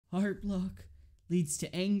Art block leads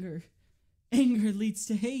to anger. Anger leads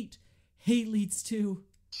to hate. Hate leads to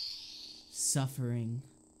suffering.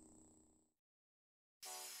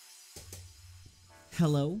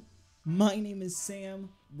 Hello, my name is Sam.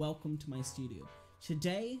 Welcome to my studio.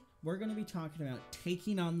 Today, we're going to be talking about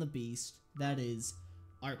taking on the beast that is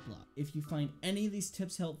art block. If you find any of these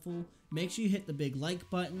tips helpful, make sure you hit the big like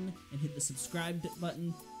button and hit the subscribe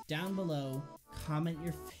button down below. Comment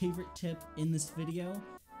your favorite tip in this video,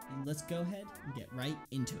 and let's go ahead and get right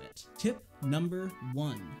into it. Tip number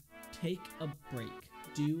 1, take a break.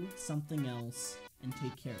 Do something else and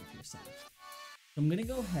take care of yourself. So I'm going to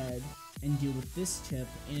go ahead and deal with this tip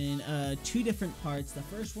in 2 different parts. The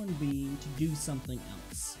first one being to do something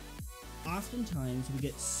else. Oftentimes we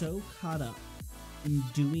get so caught up in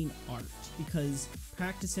doing art because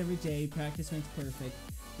practice every day, practice makes perfect,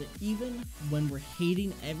 that even when we're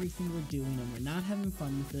hating everything we're doing and we're not having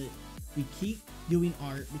fun with it, we keep doing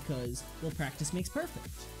art because, well, practice makes perfect.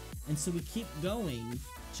 And so we keep going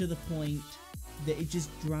to the point that it just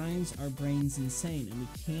drives our brains insane and we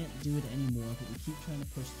can't do it anymore, but we keep trying to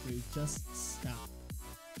push through. Just stop.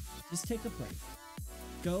 Just take a break.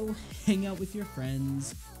 Go hang out with your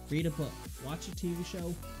friends, read a book, watch a TV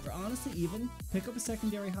show, or honestly even pick up a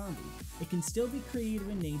secondary hobby. It can still be creative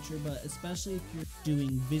in nature, but especially if you're doing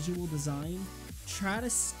visual design, try to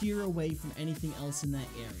steer away from anything else in that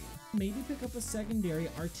area. Maybe pick up a secondary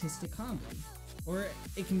artistic hobby. Or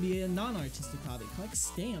it can be a non-artistic hobby, collect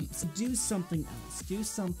stamps. Do something else. Do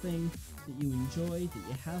something that you enjoy, that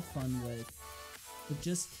you have fun with, but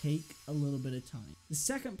just take a little bit of time. The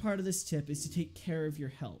second part of this tip is to take care of your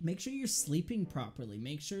health. Make sure you're sleeping properly.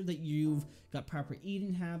 Make sure that you've got proper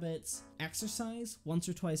eating habits. Exercise once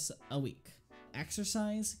or twice a week.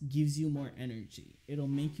 Exercise gives you more energy. It'll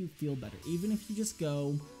make you feel better. Even if you just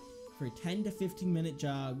go for a 10 to 15 minute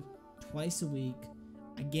jog twice a week,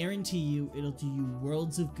 I guarantee you it'll do you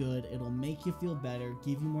worlds of good. It'll make you feel better,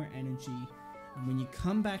 give you more energy, and when you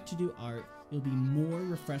come back to do art, you'll be more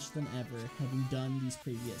refreshed than ever having done these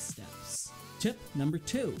previous steps. Tip number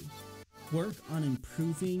 2, work on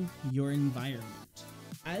improving your environment.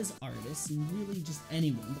 As artists, and really just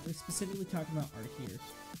anyone, but we're specifically talking about art here,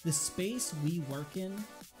 the space we work in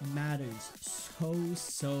matters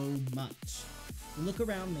so much. Look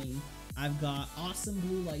around me. I've got awesome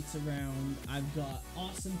blue lights around, I've got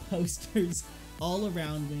awesome posters all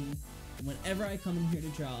around me, and whenever I come in here to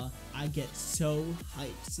draw, I get so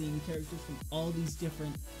hyped seeing characters from all these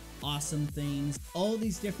different awesome things. All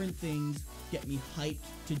these different things get me hyped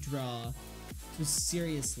to draw. So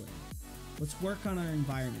seriously, let's work on our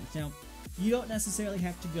environment. Now, you don't necessarily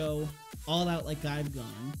have to go all out like I've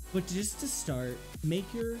gone, but just to start,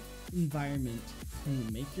 make your environment clean.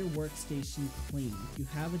 Make your workstation clean. If you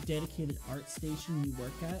have a dedicated art station you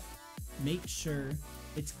work at, make sure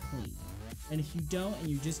it's clean. And if you don't and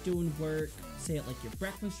you're just doing work, say at like your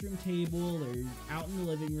breakfast room table or out in the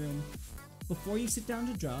living room, before you sit down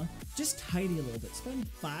to draw, just tidy a little bit. Spend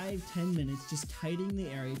 5-10 minutes just tidying the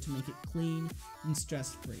area to make it clean and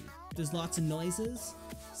stress-free. If there's lots of noises,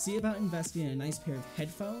 see about investing in a nice pair of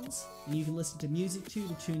headphones, and you can listen to music too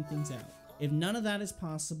to tune things out. If none of that is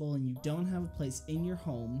possible and you don't have a place in your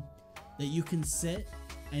home that you can sit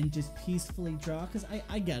and just peacefully draw, because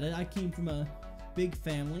I get it, I came from a big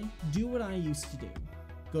family, do what I used to do.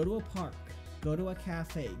 Go to a park, go to a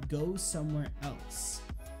cafe, go somewhere else.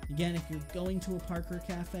 Again, if you're going to a park or a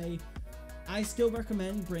cafe, I still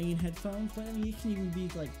recommend bringing headphones, but I mean, it can even be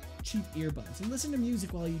like cheap earbuds and listen to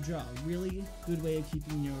music while you draw. Really good way of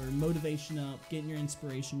keeping your motivation up, getting your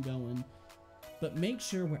inspiration going. But make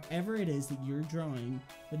sure wherever it is that you're drawing,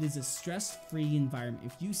 that is a stress-free environment.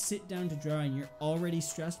 If you sit down to draw and you're already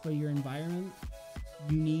stressed by your environment,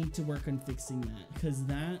 you need to work on fixing that, because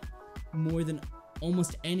that, more than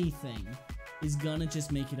almost anything, is gonna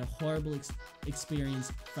just make it a horrible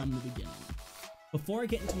experience from the beginning. Before I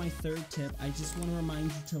get into my third tip, I just want to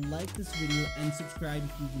remind you to like this video and subscribe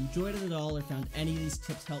if you've enjoyed it at all or found any of these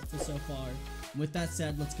tips helpful so far. And with that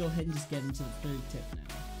said, let's go ahead and just get into the third tip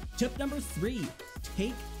now. Tip number 3,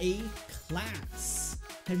 take a class.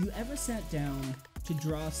 Have you ever sat down to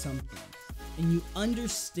draw something and you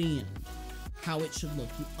understand how it should look?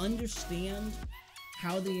 You understand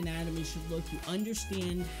how the anatomy should look, you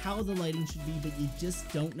understand how the lighting should be, but you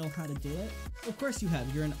just don't know how to do it? Of course you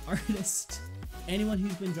have, you're an artist. Anyone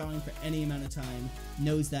who's been drawing for any amount of time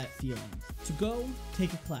knows that feeling. So go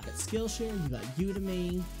take a class. At Skillshare, you got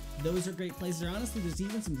Udemy. Those are great places. Honestly, there's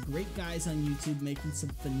even some great guys on YouTube making some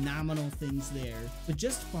phenomenal things there. But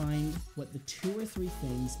just find what the 2 or 3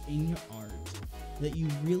 things in your art that you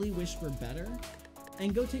really wish were better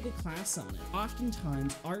and go take a class on it.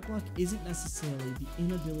 Oftentimes, art block isn't necessarily the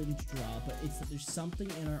inability to draw, but it's that there's something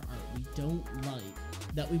in our art we don't like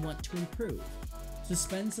that we want to improve. So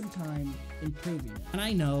spend some time improving it. And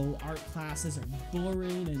I know art classes are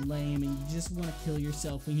boring and lame and you just want to kill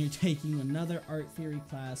yourself when you're taking another art theory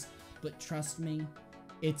class, but trust me,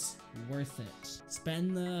 it's worth it.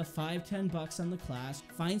 Spend the $5-10 on the class.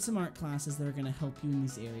 Find some art classes that are going to help you in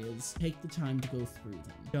these areas. Take the time to go through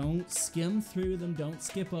them. Don't skim through them. Don't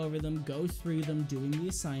skip over them. Go through them doing the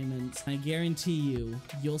assignments. I guarantee you,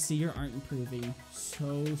 you'll see your art improving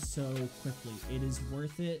so quickly. It is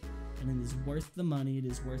worth it, and it is worth the money. It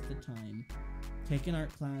is worth the time. Take an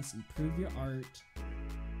art class, improve your art,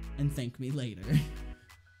 and thank me later.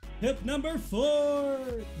 Tip number 4,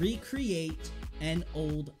 recreate an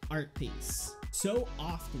old art piece. So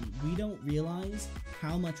often we don't realize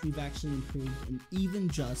how much we've actually improved in even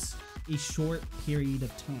just a short period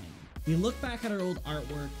of time. We look back at our old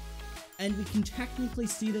artwork and we can technically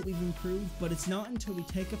see that we've improved, but it's not until we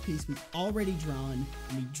take a piece we've already drawn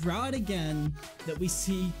and we draw it again that we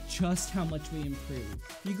see just how much we improved.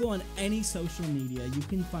 If you go on any social media, you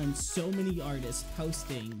can find so many artists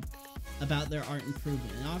posting about their art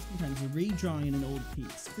improvement, and oftentimes redrawing an old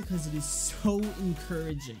piece because it is so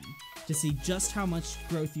encouraging to see just how much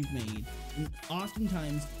growth you've made in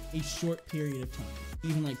oftentimes a short period of time.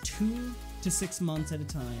 Even like 2 to 6 months at a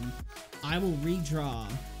time, I will redraw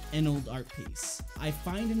an old art piece. I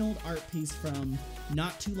find an old art piece from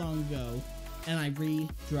not too long ago and I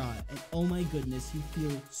redraw it, and oh my goodness, you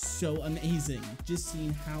feel so amazing just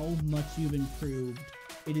seeing how much you've improved.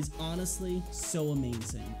 It is honestly so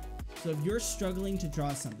amazing. So if you're struggling to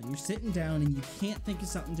draw something, you're sitting down and you can't think of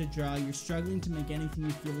something to draw, you're struggling to make anything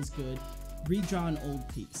you feel is good, redraw an old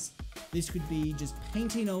piece. This could be just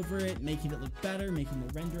painting over it, making it look better, making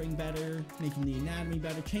the rendering better, making the anatomy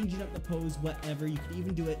better, changing up the pose, whatever. You could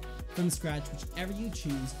even do it from scratch, whichever you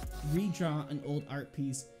choose. Redraw an old art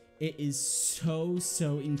piece. It is so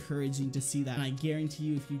encouraging to see that. And I guarantee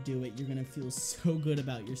you, if you do it, you're gonna feel so good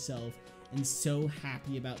about yourself and so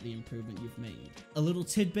happy about the improvement you've made. A little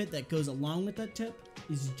tidbit that goes along with that tip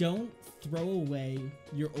is don't throw away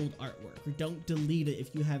your old artwork, or don't delete it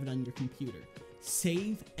if you have it on your computer.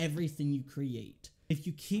 Save everything you create. If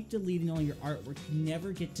you keep deleting all your artwork, you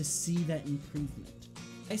never get to see that improvement.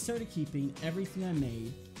 I started keeping everything I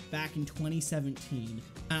made back in 2017,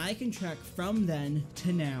 and I can track from then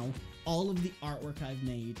to now all of the artwork I've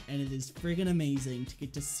made, and it is friggin' amazing to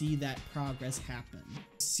get to see that progress happen.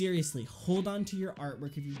 Seriously, hold on to your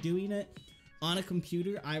artwork if you're doing it on a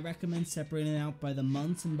computer. I recommend separating it out by the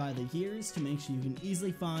months and by the years to make sure you can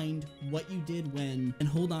easily find what you did when and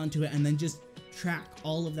hold on to it, and then just track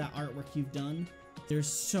all of that artwork you've done. There's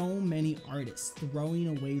so many artists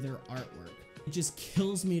throwing away their artwork. It just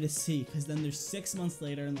kills me to see, because then there's 6 months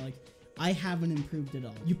later and like, I haven't improved at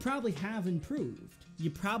all. You probably have improved. You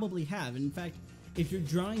probably have. In fact, if you're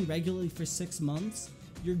drawing regularly for 6 months,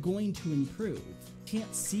 you're going to improve. You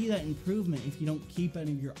can't see that improvement if you don't keep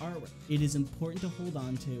any of your artwork. It is important to hold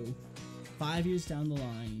on to. 5 years down the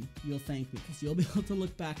line, you'll thank me, because you'll be able to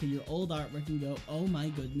look back at your old artwork and go, oh my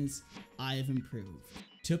goodness, I have improved.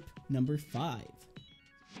 Tip number 5,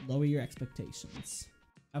 lower your expectations.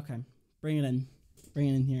 Okay, bring it in. Bring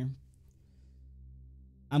it in here.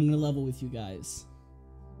 I'm gonna level with you guys.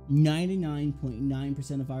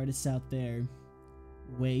 99.9% of artists out there,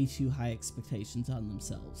 way too high expectations on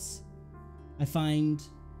themselves. I find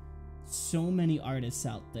so many artists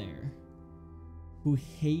out there who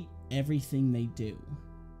hate everything they do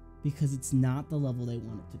because it's not the level they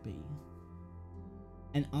want it to be.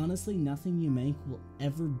 And honestly, nothing you make will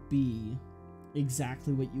ever be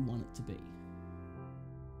exactly what you want it to be.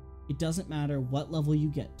 It doesn't matter what level you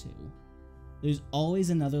get to. There's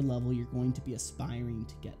always another level you're going to be aspiring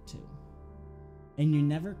to get to. And you're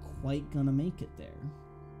never quite gonna make it there.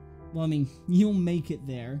 Well, I mean, you'll make it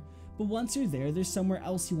there, but once you're there, there's somewhere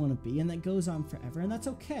else you want to be, and that goes on forever, and that's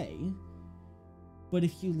okay. But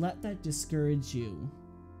if you let that discourage you,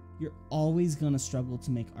 you're always gonna struggle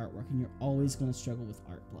to make artwork, and you're always gonna struggle with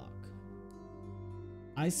art block.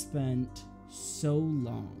 I spent so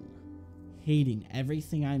long hating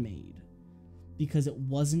everything I made because it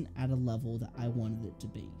wasn't at a level that I wanted it to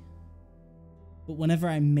be. But whenever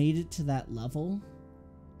I made it to that level,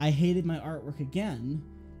 I hated my artwork again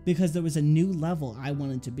because there was a new level I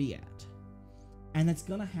wanted to be at. And that's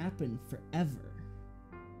gonna happen forever.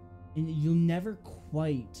 And you'll never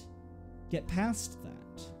quite get past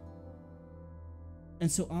that.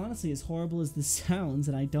 And so honestly, as horrible as this sounds,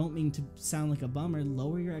 and I don't mean to sound like a bummer,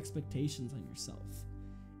 lower your expectations on yourself.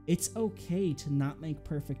 It's okay to not make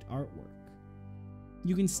perfect artwork.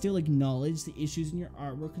 You can still acknowledge the issues in your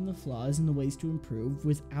artwork and the flaws and the ways to improve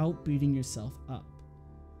without beating yourself up.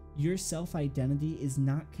 Your self-identity is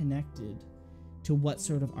not connected to what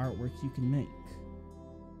sort of artwork you can make.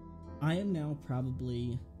 I am now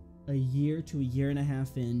probably a year to a year and a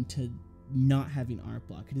half into not having art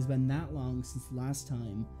block. It has been that long since the last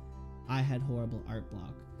time I had horrible art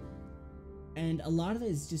block. And a lot of it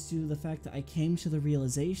is just due to the fact that I came to the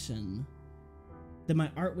realization that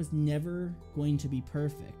my art was never going to be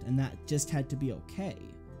perfect, and that just had to be okay.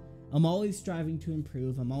 I'm always striving to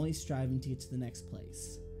improve, I'm always striving to get to the next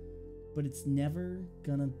place, but it's never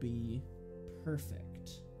gonna be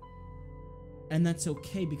perfect. And that's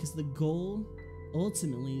okay, because the goal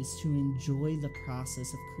ultimately is to enjoy the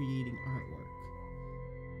process of creating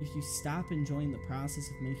artwork. If you stop enjoying the process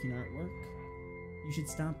of making artwork, you should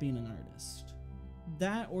stop being an artist.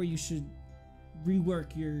 That, or you should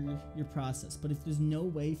rework your process. But if there's no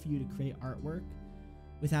way for you to create artwork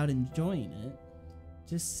without enjoying it,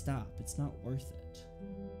 just stop. It's not worth it.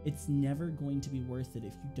 It's never going to be worth it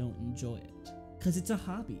if you don't enjoy it, because it's a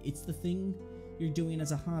hobby. It's the thing you're doing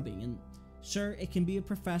as a hobby. And sure, it can be a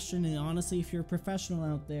profession, and honestly, if you're a professional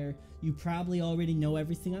out there, you probably already know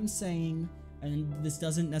everything I'm saying, and this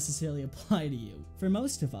doesn't necessarily apply to you. For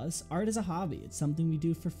most of us, art is a hobby. It's something we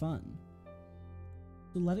do for fun.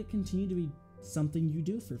 So let it continue to be something you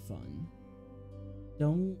do for fun.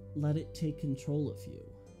 Don't let it take control of you.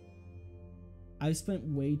 I've spent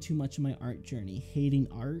way too much of my art journey hating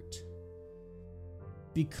art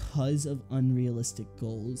because of unrealistic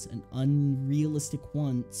goals and unrealistic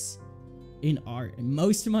wants in art. And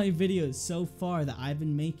most of my videos so far that I've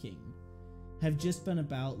been making have just been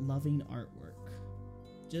about loving artwork,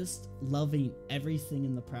 just loving everything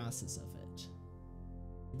in the process of it.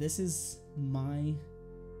 This is my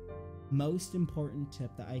most important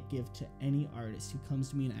tip that I give to any artist who comes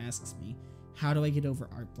to me and asks me, how do I get over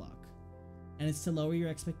art block? And it's to lower your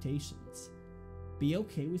expectations. Be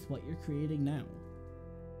okay with what you're creating now.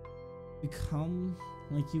 Become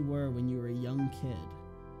like you were when you were a young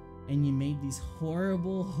kid and you made these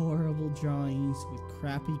horrible, horrible drawings with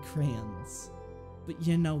crappy crayons. But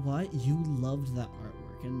you know what? You loved that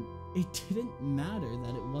artwork, and it didn't matter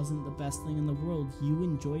that it wasn't the best thing in the world. You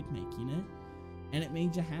enjoyed making it, and it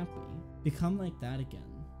made you happy. Become like that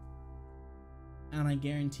again. And I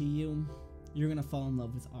guarantee you, you're gonna fall in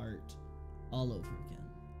love with art all over again.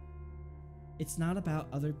 It's not about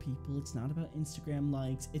other people, it's not about Instagram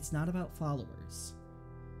likes, it's not about followers.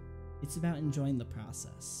 It's about enjoying the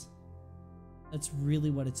process. That's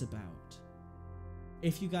really what it's about.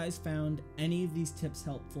 If you guys found any of these tips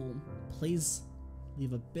helpful, please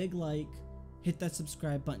leave a big like, hit that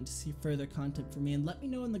subscribe button to see further content from me, and let me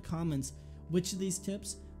know in the comments which of these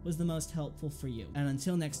tips was the most helpful for you. And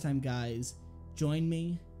until next time, guys, join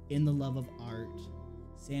me in the love of art.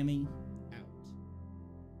 Sammy